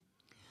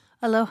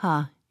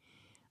Aloha.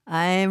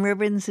 I'm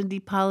Reverend Cindy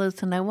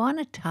Paulus, and I want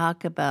to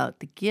talk about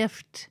the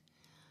gift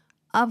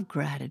of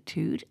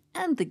gratitude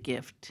and the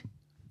gift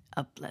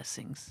of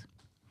blessings.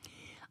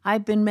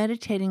 I've been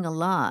meditating a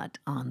lot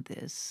on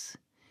this.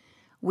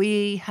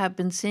 We have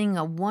been seeing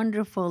a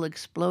wonderful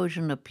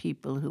explosion of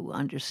people who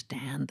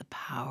understand the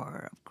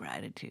power of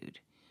gratitude.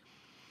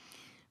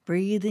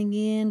 Breathing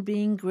in,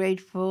 being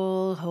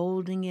grateful,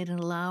 holding it, and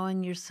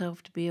allowing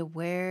yourself to be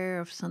aware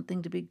of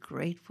something to be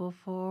grateful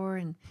for,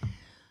 and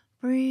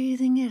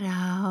breathing it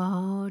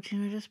out,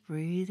 just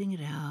breathing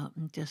it out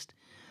and just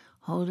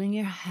holding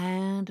your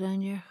hand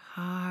on your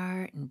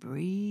heart and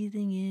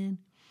breathing in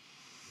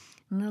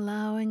and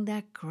allowing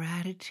that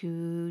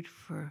gratitude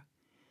for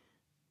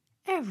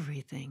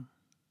everything,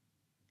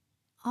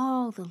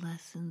 all the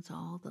lessons,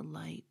 all the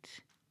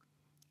light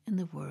in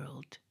the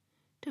world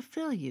to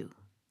fill you.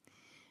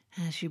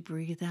 As you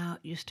breathe out,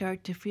 you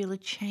start to feel a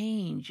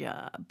change,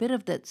 a bit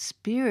of that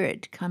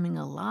spirit coming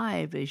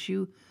alive as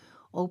you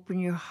open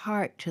your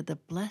heart to the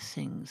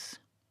blessings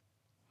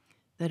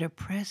that are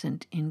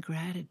present in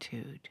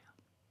gratitude.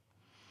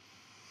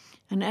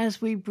 And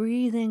as we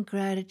breathe in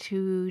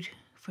gratitude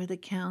for the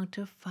count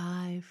of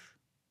 5,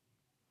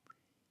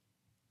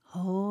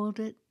 hold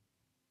it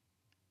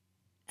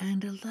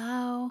and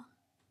allow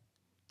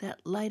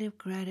that light of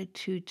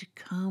gratitude to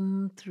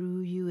come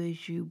through you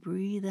as you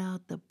breathe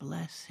out the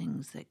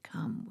blessings that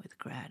come with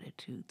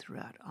gratitude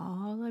throughout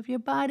all of your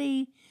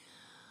body.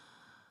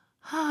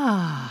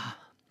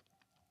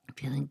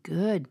 Feeling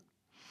good.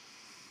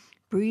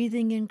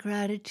 Breathing in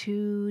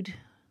gratitude,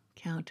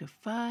 count of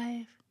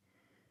 5.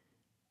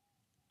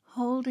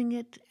 Holding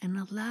it and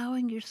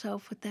allowing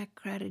yourself with that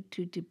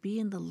gratitude to be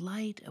in the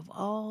light of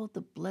all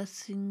the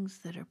blessings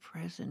that are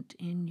present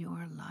in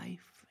your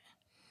life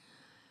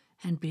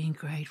and being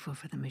grateful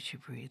for them as you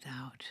breathe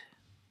out.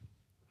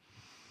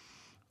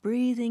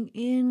 Breathing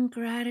in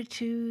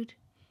gratitude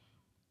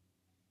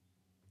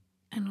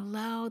and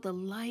allow the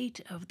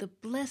light of the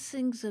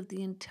blessings of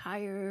the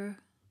entire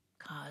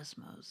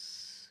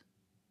cosmos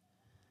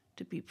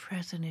to be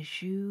present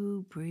as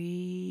you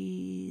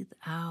breathe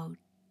out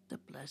the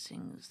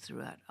blessings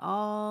throughout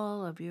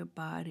all of your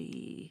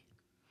body.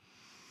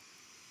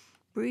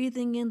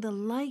 Breathing in the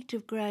light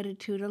of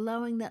gratitude,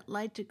 allowing that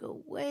light to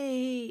go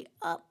way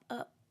up,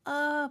 up,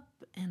 up,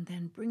 and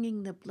then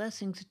bringing the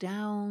blessings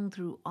down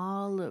through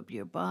all of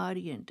your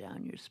body and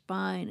down your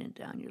spine and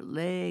down your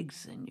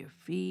legs and your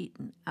feet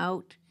and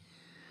out.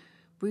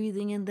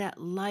 Breathing in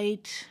that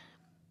light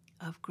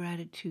of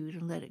gratitude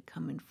and let it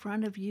come in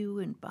front of you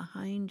and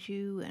behind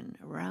you and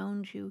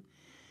around you,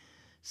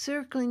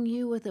 circling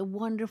you with a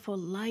wonderful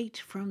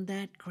light from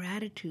that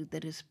gratitude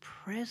that is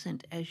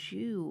present as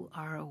you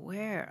are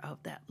aware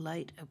of that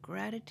light of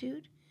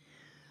gratitude.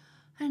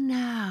 And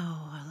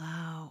now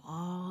allow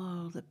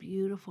all the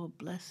beautiful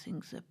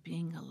blessings of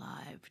being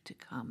alive to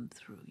come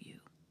through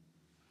you.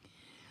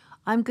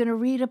 I'm going to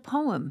read a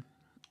poem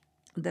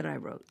that I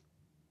wrote,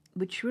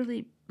 which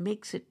really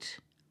makes it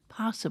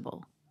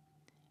possible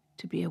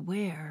to be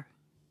aware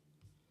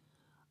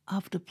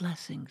of the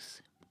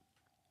blessings.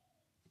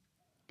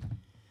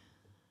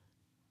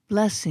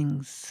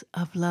 Blessings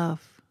of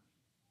love,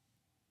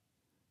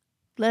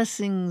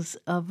 blessings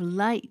of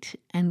light,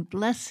 and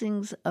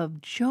blessings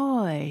of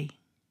joy.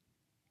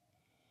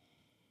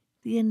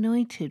 The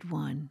Anointed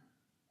One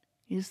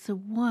is the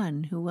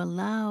one who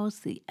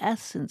allows the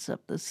essence of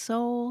the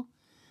soul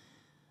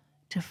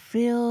to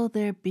fill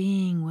their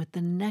being with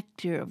the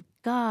nectar of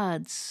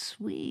God's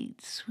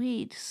sweet,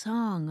 sweet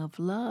song of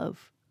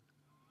love.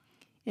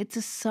 It's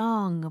a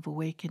song of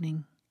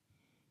awakening.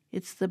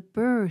 It's the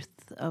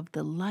birth of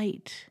the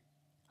light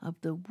of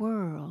the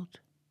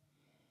world.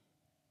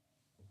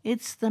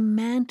 It's the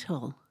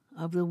mantle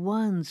of the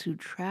ones who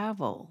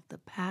travel the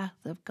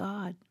path of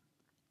God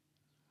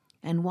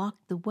and walk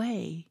the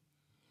way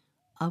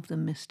of the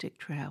mystic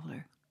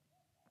traveler.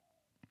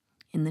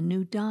 In the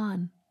new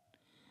dawn,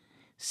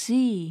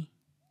 see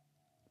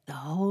the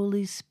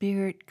Holy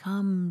Spirit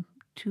come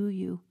to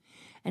you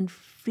and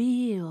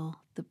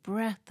feel the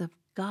breath of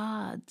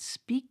God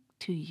speak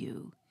to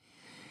you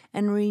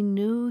and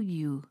renew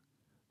you,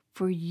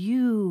 for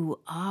you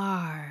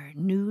are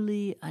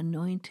newly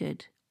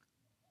anointed.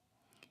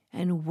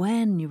 And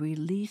when you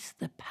release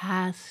the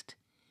past,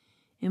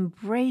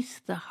 embrace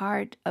the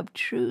heart of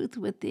truth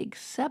with the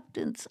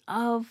acceptance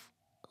of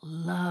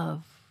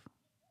love.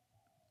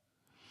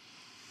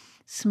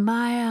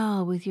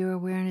 Smile with your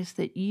awareness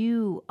that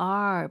you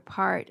are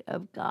part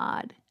of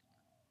God.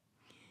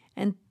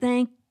 And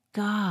thank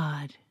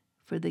God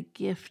for the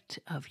gift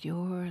of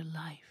your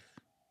life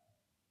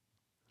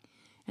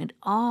and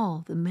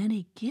all the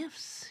many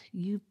gifts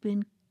you've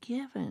been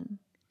given.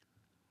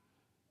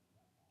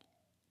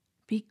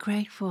 Be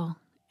grateful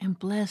and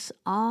bless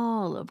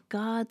all of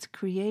God's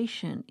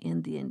creation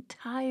in the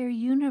entire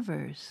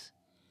universe.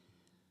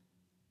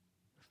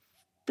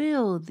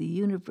 Fill the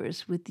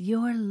universe with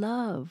your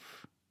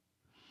love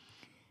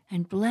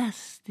and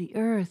bless the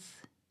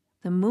earth,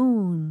 the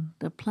moon,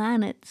 the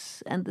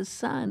planets, and the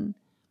sun.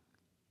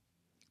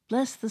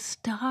 Bless the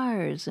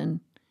stars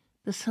and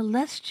the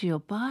celestial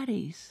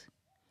bodies.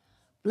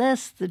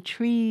 Bless the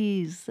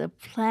trees, the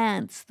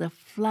plants, the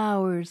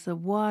flowers, the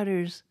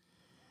waters,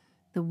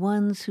 the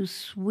ones who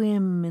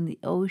swim in the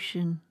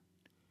ocean,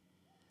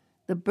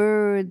 the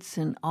birds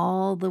and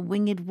all the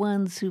winged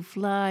ones who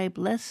fly.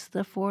 Bless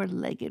the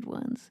four-legged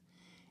ones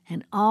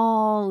and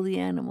all the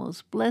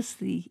animals. Bless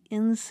the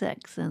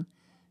insects and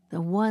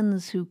the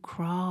ones who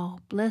crawl.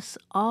 Bless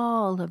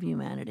all of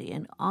humanity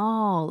and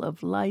all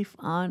of life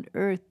on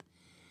earth.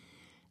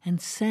 And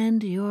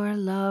send your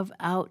love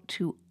out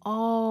to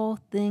all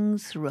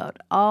things throughout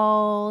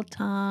all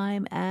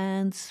time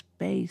and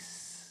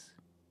space.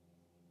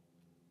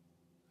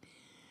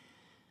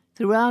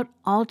 Throughout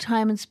all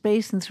time and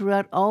space and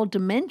throughout all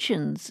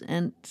dimensions,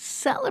 and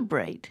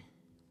celebrate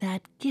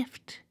that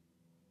gift,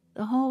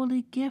 the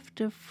holy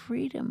gift of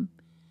freedom,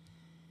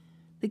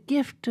 the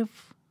gift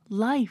of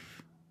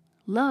life,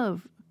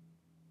 love,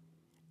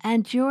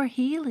 and your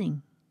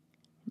healing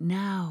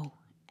now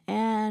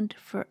and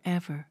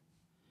forever.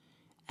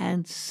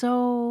 And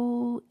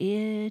so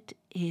it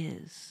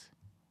is.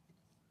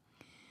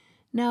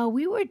 Now,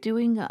 we were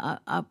doing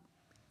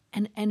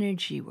an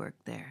energy work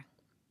there.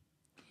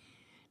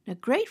 Now,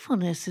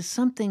 gratefulness is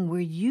something where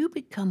you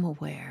become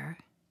aware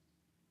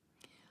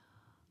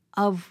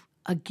of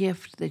a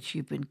gift that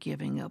you've been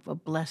giving, of a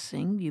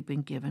blessing you've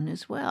been given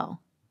as well.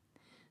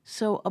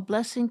 So a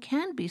blessing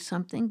can be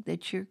something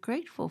that you're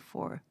grateful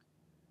for.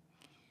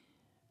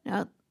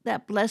 Now,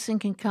 that blessing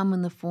can come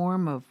in the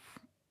form of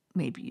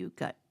maybe you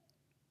got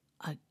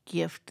a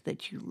gift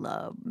that you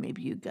love.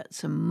 Maybe you got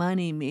some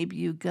money. Maybe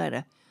you got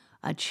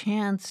a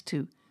chance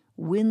to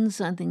win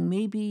something.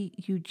 Maybe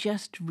you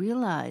just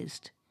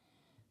realized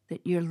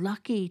that you're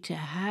lucky to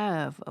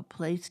have a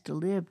place to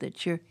live,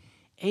 that you're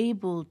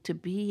able to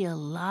be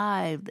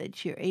alive,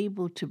 that you're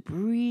able to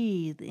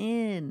breathe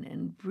in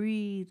and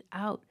breathe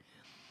out,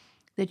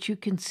 that you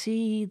can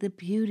see the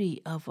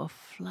beauty of a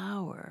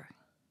flower.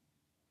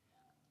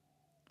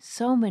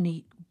 So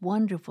many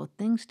wonderful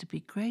things to be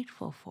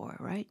grateful for,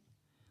 right?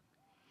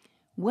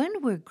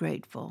 When we're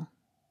grateful,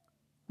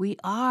 we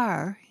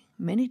are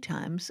many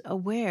times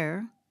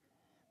aware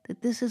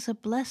that this is a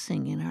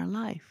blessing in our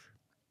life.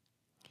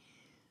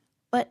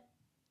 But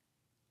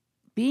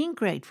being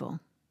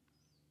grateful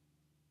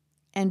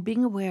and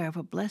being aware of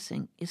a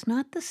blessing is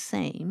not the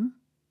same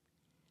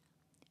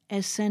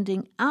as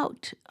sending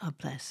out a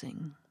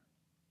blessing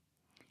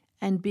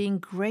and being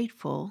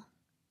grateful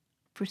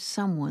for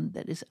someone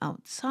that is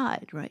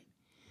outside, right?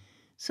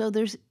 So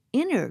there's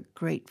inner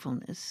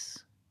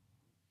gratefulness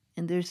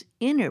and there's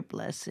inner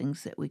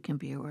blessings that we can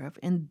be aware of.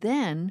 And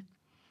then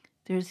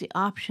there's the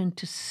option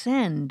to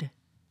send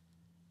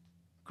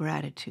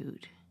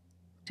gratitude,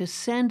 to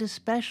send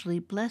especially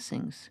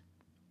blessings.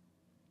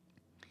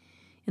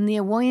 In the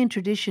Hawaiian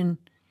tradition,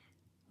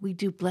 we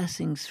do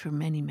blessings for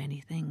many, many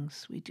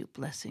things. We do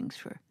blessings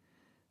for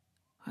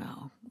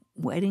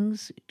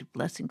weddings, we do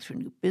blessings for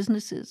new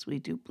businesses, we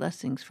do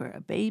blessings for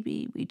a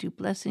baby, we do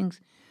blessings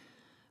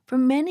for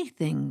many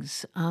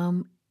things.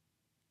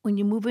 When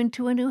you move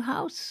into a new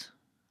house,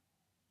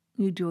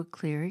 you do a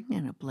clearing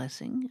and a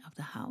blessing of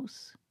the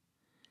house.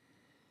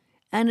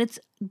 And it's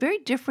very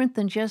different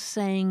than just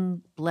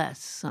saying bless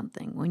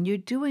something. When you're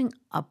doing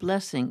a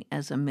blessing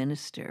as a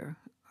minister,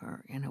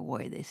 or in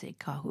Hawaii they say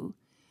kahu,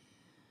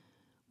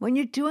 when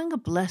you're doing a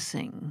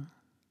blessing,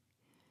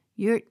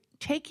 you're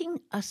taking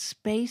a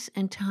space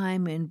and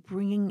time and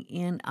bringing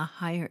in a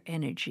higher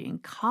energy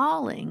and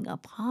calling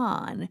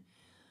upon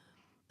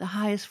the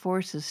highest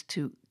forces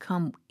to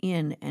come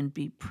in and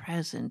be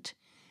present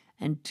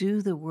and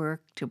do the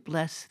work to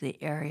bless the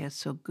area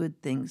so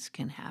good things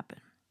can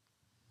happen.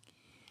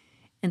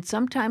 And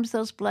sometimes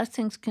those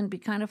blessings can be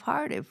kind of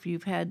hard if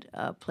you've had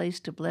a place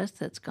to bless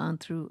that's gone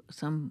through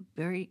some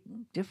very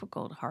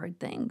difficult, hard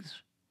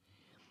things.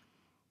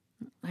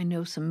 I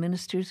know some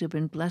ministers who've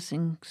been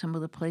blessing some of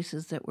the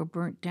places that were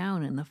burnt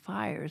down in the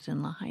fires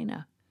in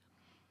Lahaina.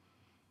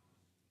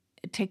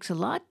 It takes a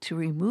lot to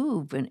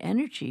remove an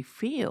energy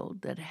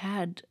field that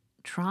had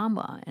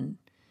trauma and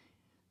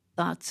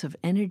thoughts of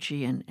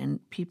energy and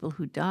people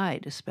who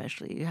died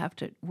especially. You have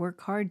to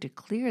work hard to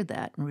clear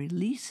that and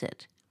release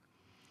it.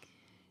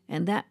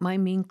 And that might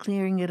mean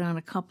clearing it on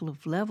a couple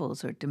of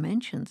levels or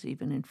dimensions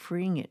even and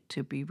freeing it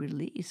to be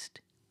released.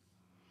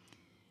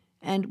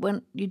 And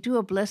when you do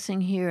a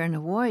blessing here in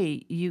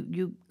Hawaii,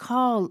 you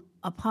call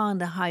upon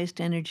the highest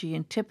energy,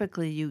 and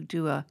typically you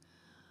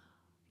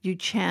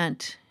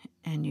chant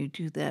and you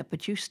do that.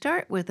 But you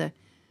start with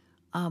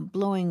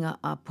blowing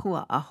a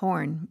pua, a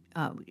horn,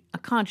 a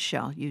conch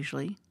shell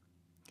usually,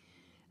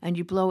 and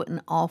you blow it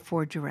in all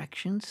four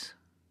directions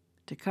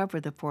to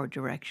cover the four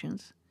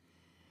directions.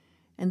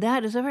 And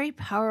that is a very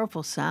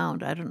powerful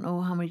sound. I don't know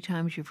how many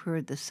times you've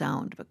heard the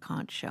sound of a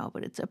conch shell,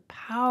 but it's a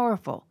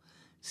powerful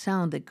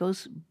sound that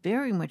goes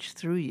very much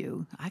through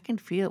you. I can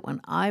feel it when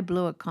I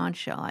blow a conch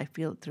shell. I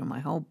feel it through my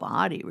whole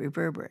body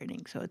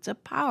reverberating. So it's a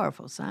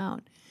powerful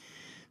sound.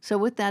 So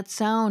with that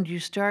sound, you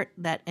start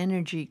that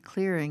energy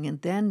clearing.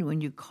 And then when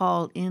you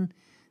call in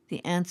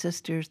the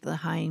ancestors, the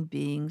high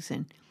beings,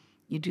 and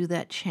you do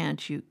that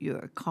chant,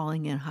 you're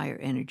calling in higher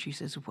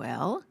energies as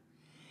well.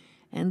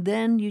 And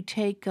then you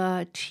take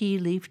a tea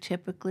leaf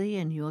typically,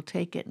 and you'll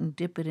take it and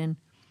dip it in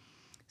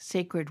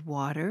sacred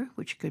water,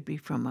 which could be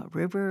from a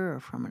river or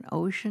from an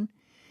ocean.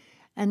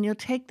 And you'll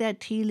take that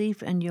tea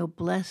leaf and you'll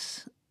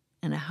bless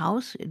in a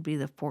house. It'd be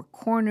the four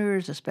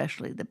corners,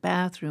 especially the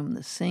bathroom,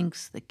 the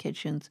sinks, the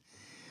kitchens.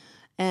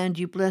 And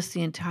you bless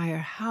the entire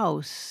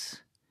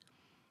house.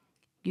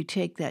 You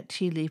take that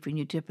tea leaf and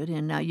you dip it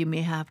in. Now, you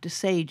may have to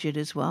sage it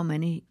as well.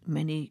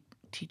 Many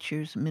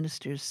teachers,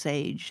 ministers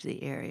sage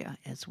the area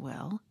as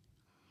well.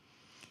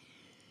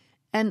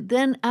 And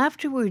then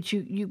afterwards,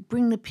 you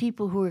bring the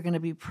people who are going to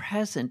be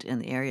present in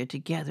the area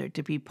together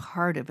to be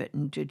part of it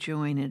and to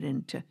join it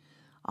and to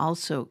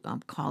also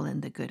call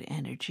in the good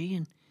energy.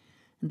 And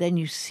then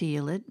you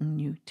seal it and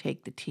you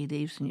take the tea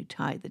leaves and you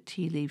tie the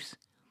tea leaves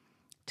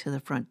to the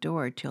front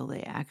door till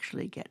they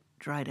actually get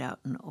dried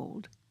out and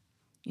old.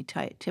 You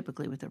tie it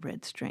typically with a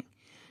red string.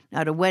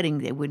 Now, at a wedding,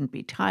 they wouldn't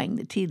be tying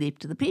the tea leaf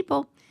to the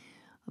people,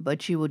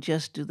 but you will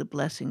just do the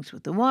blessings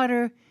with the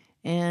water,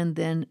 and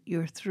then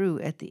you're through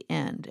at the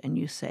end, and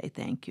you say,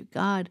 thank you,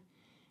 God,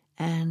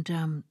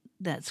 and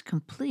that's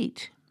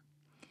complete.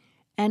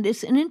 And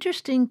it's an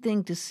interesting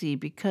thing to see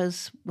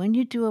because when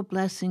you do a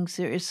blessings,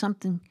 there is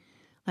something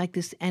like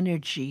this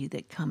energy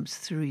that comes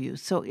through you.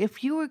 So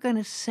if you were going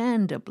to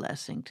send a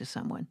blessing to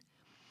someone,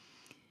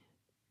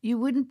 you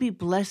wouldn't be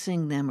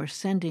blessing them or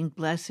sending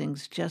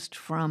blessings just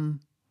from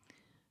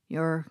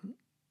your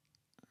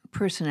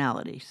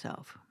personality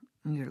self,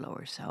 your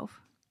lower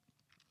self.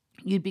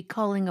 You'd be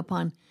calling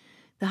upon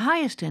the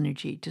highest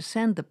energy to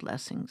send the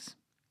blessings.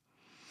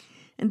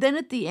 And then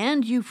at the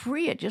end, you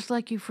free it, just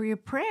like you free a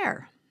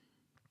prayer.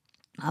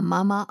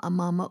 Amama,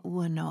 amama,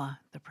 uanoa.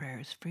 The prayer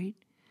is freed.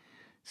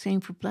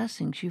 Same for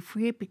blessings. You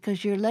free it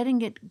because you're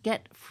letting it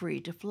get free,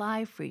 to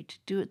fly free, to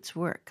do its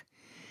work.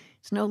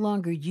 It's no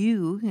longer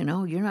you're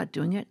not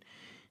doing it.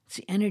 It's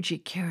the energy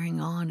carrying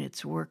on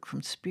its work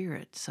from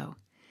spirit. So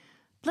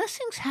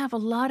blessings have a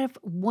lot of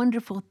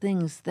wonderful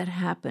things that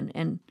happen.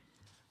 And,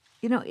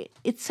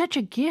 it's such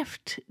a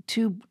gift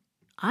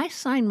I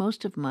sign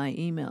most of my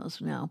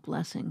emails now,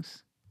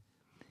 blessings.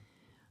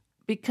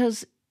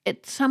 Because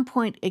at some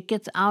point it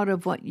gets out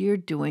of what you're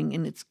doing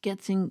and it's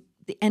getting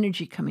the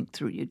energy coming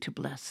through you to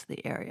bless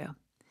the area.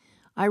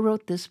 I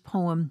wrote this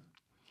poem,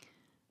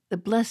 "The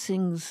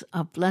blessings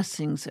of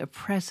blessings are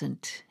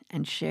present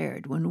and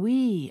shared when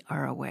we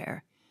are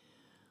aware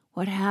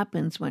what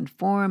happens when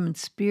form and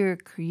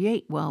spirit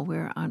create while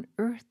we're on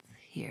earth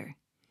here.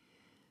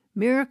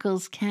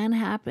 Miracles can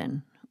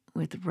happen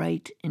with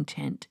right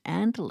intent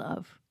and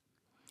love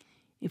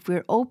if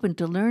we're open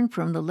to learn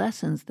from the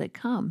lessons that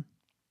come.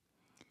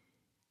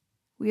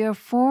 We are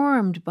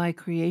formed by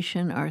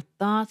creation, our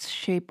thoughts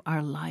shape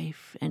our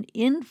life, and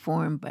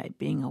informed by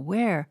being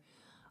aware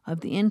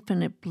of the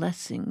infinite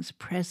blessings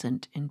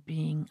present in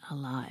being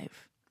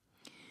alive."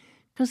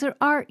 Because there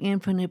are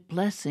infinite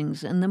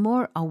blessings, and the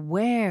more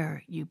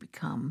aware you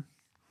become,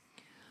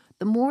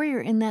 the more you're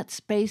in that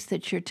space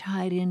that you're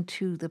tied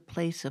into the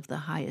place of the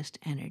highest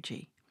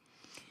energy.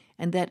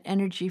 And that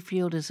energy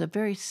field is a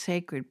very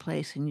sacred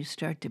place, and you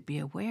start to be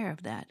aware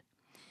of that.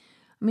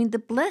 I mean, the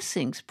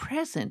blessings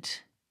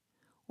present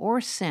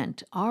or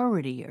sent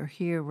already are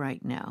here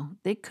right now.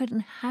 They couldn't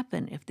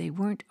happen if they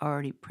weren't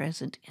already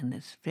present in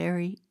this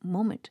very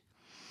moment.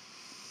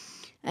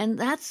 And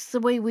that's the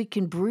way we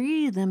can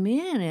breathe them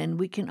in, and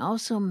we can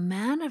also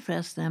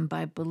manifest them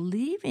by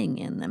believing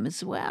in them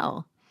as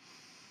well.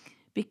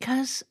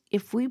 Because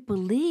if we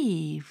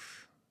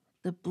believe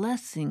the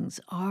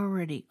blessings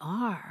already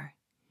are,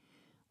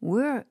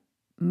 we're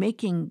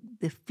making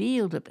the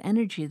field of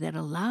energy that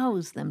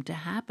allows them to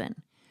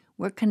happen.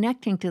 We're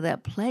connecting to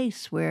that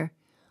place where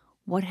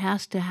what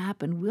has to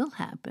happen will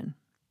happen.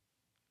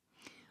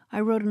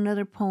 I wrote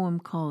another poem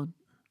called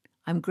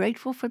 "I'm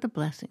Grateful for the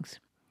Blessings."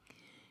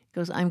 It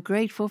goes, "I'm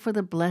grateful for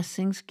the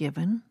blessings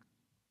given,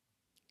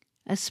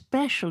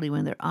 especially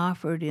when they're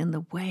offered in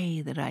the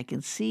way that I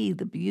can see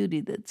the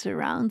beauty that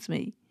surrounds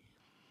me.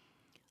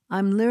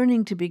 I'm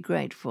learning to be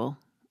grateful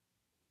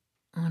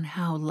on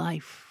how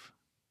life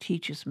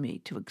teaches me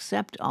to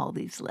accept all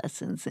these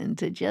lessons and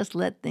to just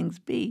let things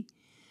be.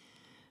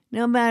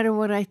 No matter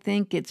what I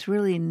think, it's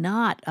really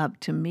not up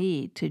to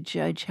me to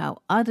judge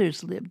how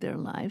others live their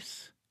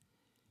lives.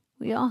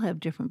 We all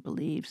have different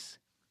beliefs.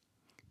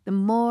 The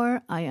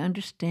more I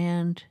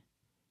understand,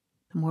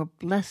 the more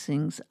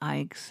blessings I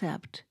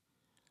accept.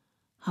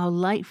 How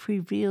life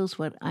reveals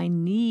what I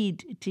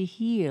need to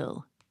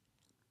heal.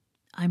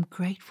 I'm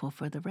grateful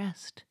for the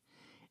rest.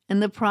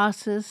 And the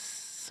process,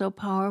 so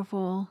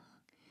powerful,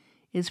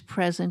 is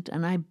present,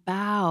 and I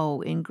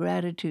bow in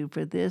gratitude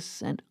for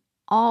this and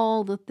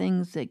all the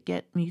things that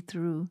get me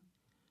through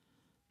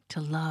to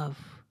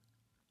love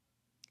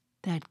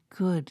that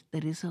good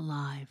that is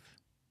alive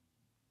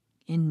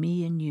in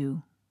me and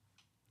you."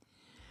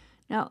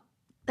 Now,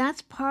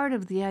 that's part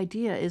of the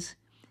idea is,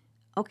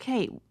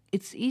 okay,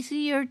 it's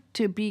easier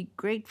to be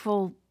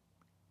grateful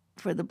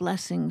for the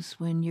blessings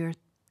when you're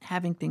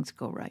having things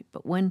go right.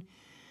 But when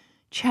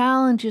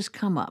challenges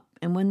come up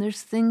And when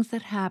there's things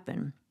that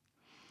happen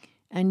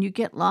and you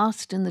get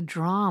lost in the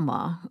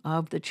drama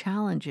of the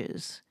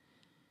challenges,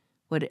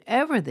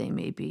 whatever they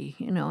may be,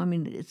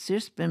 it's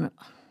just been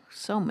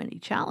so many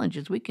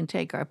challenges. We can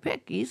take our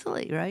pick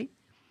easily, right?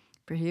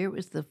 For here it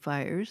was the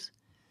fires.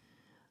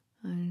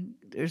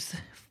 There's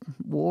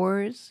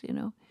wars,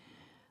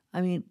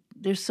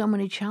 there's so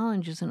many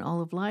challenges in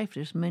all of life.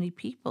 There's many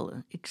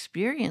people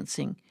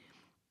experiencing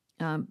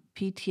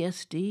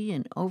PTSD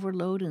and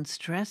overload and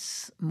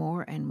stress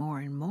more and more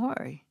and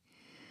more.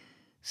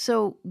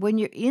 So when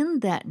you're in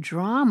that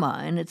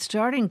drama and it's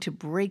starting to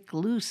break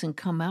loose and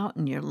come out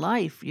in your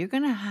life, you're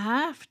going to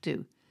have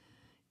to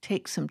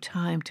take some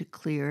time to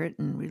clear it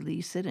and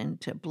release it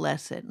and to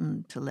bless it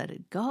and to let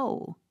it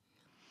go.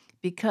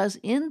 Because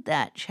in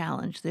that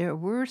challenge, there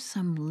were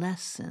some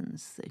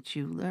lessons that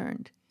you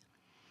learned.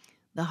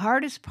 The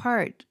hardest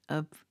part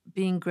of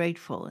being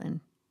grateful and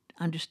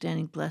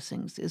understanding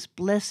blessings is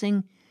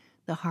blessing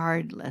the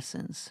hard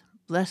lessons,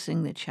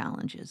 blessing the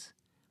challenges,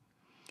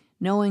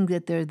 knowing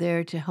that they're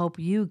there to help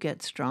you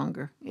get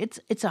stronger.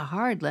 It's a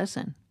hard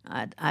lesson.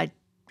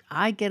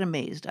 I get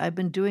amazed. I've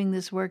been doing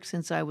this work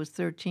since I was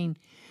 13,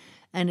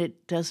 and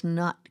it does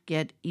not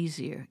get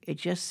easier. It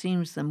just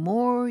seems the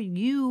more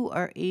you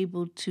are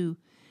able to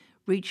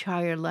reach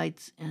higher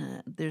lights,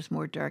 there's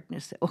more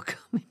darkness that will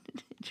come in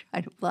and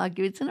try to block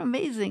you. It's an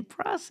amazing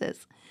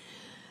process.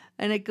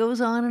 And it goes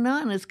on and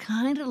on. It's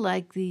kind of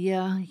like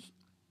the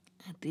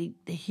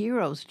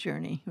hero's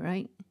journey,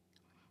 right?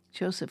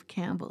 Joseph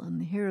Campbell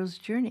and the hero's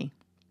journey.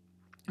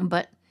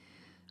 But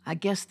I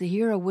guess the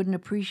hero wouldn't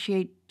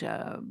appreciate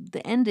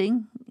the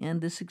ending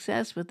and the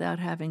success without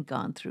having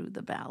gone through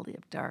the valley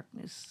of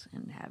darkness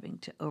and having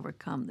to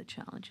overcome the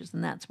challenges.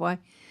 And that's why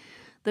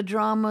the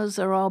dramas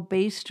are all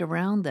based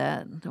around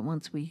that. The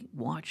ones we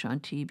watch on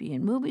TV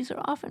and movies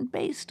are often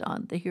based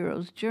on the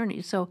hero's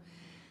journey. So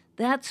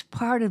that's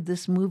part of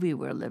this movie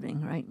we're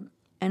living, right?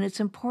 And it's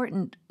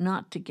important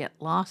not to get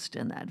lost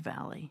in that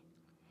valley,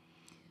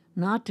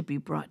 not to be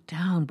brought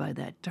down by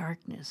that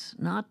darkness,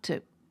 not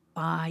to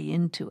buy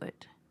into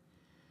it,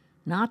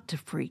 not to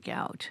freak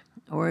out,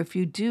 or if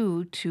you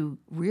do, to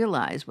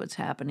realize what's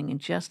happening and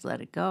just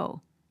let it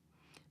go,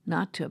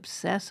 not to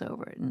obsess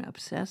over it,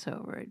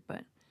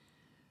 but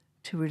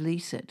to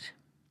release it.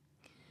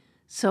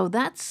 So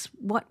that's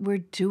what we're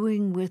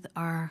doing with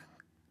our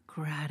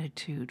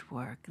gratitude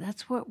work.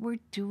 That's what we're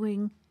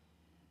doing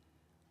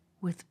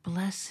with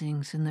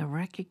blessings and the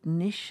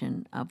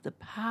recognition of the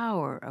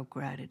power of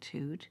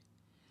gratitude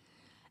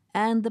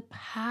and the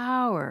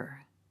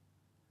power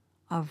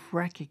of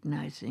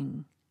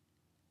recognizing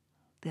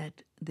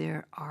that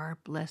there are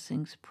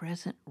blessings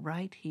present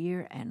right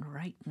here and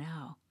right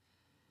now.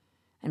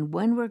 And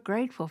when we're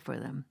grateful for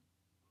them,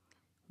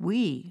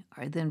 we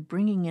are then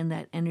bringing in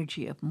that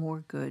energy of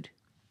more good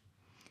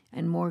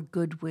and more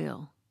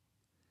goodwill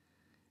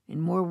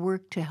and more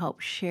work to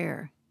help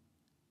share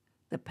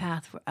the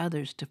path for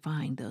others to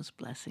find those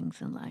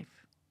blessings in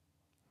life.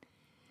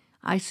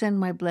 I send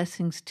my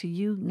blessings to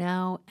you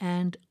now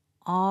and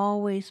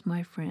always,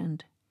 my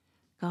friend.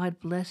 God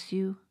bless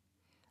you,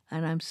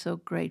 and I'm so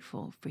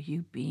grateful for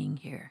you being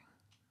here.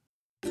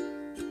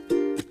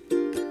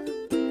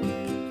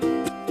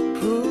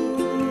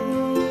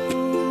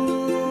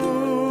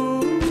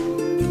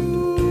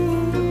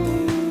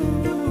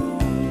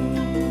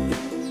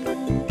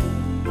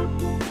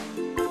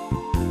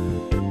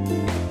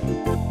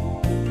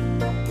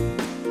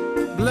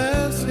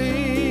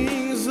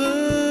 Blessings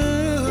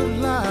of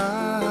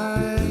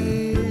life,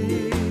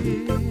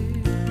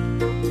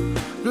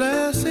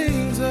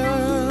 blessings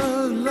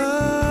of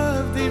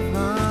love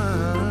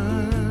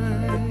divine,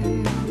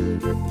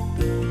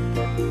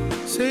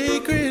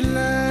 sacred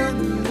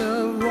land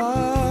of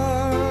waterfall,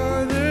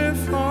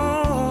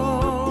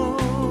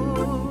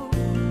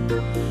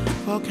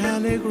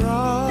 volcanic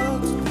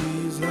rocks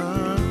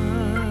design.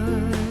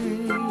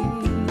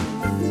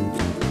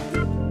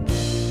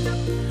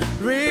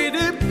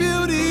 Radiant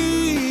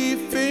beauty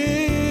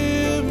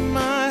fill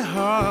my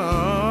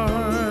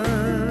heart,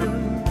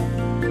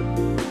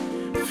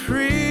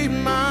 free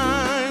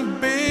my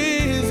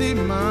busy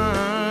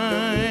mind.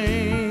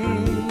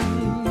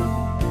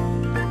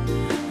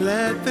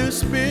 Let the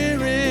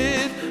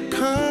Spirit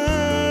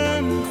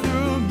come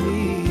through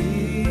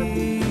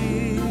me,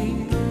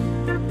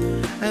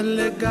 and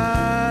let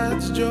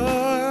God's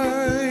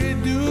joy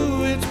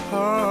do its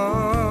part.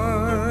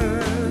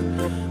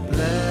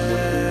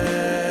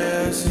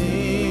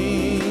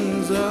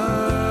 Blessings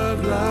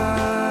of life,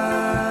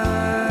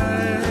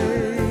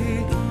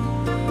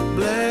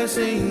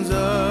 blessings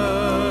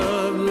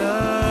of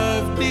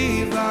love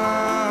divine,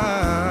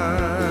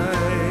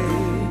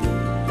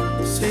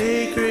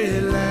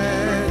 sacred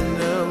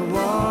land of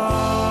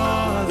waterfall,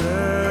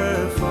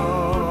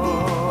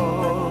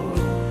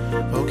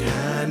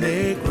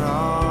 volcanic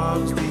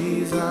rocks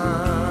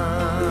design.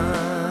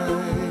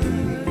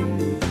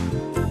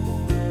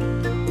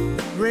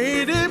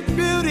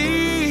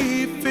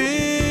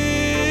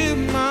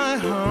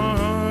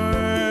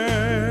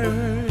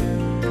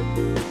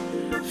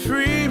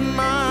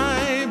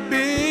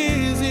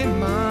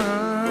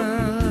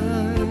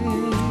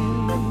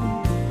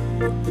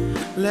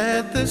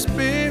 Let the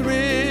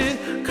Spirit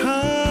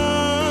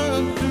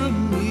come to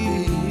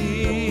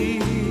me,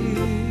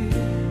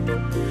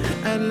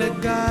 and let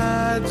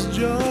God's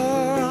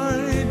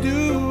joy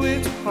do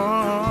its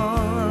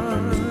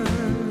part.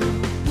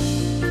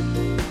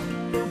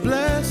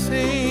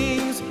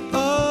 Blessings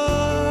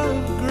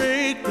of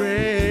great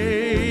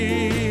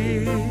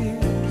grace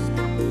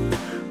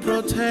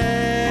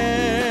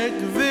protect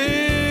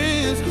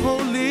this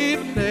holy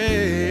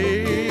place.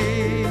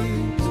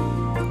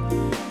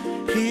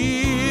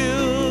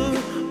 Heal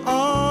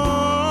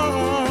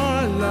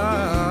our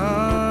lives.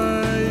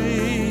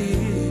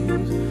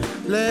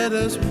 Let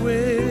us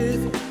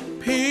with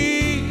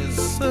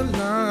peace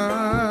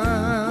align.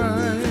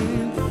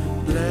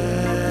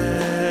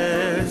 Blessings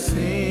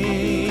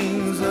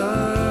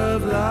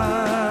of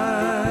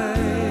life.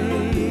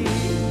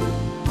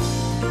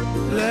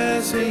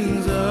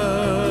 Blessings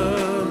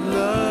of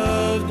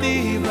love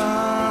divine.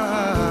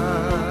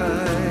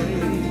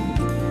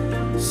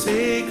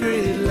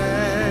 Sacred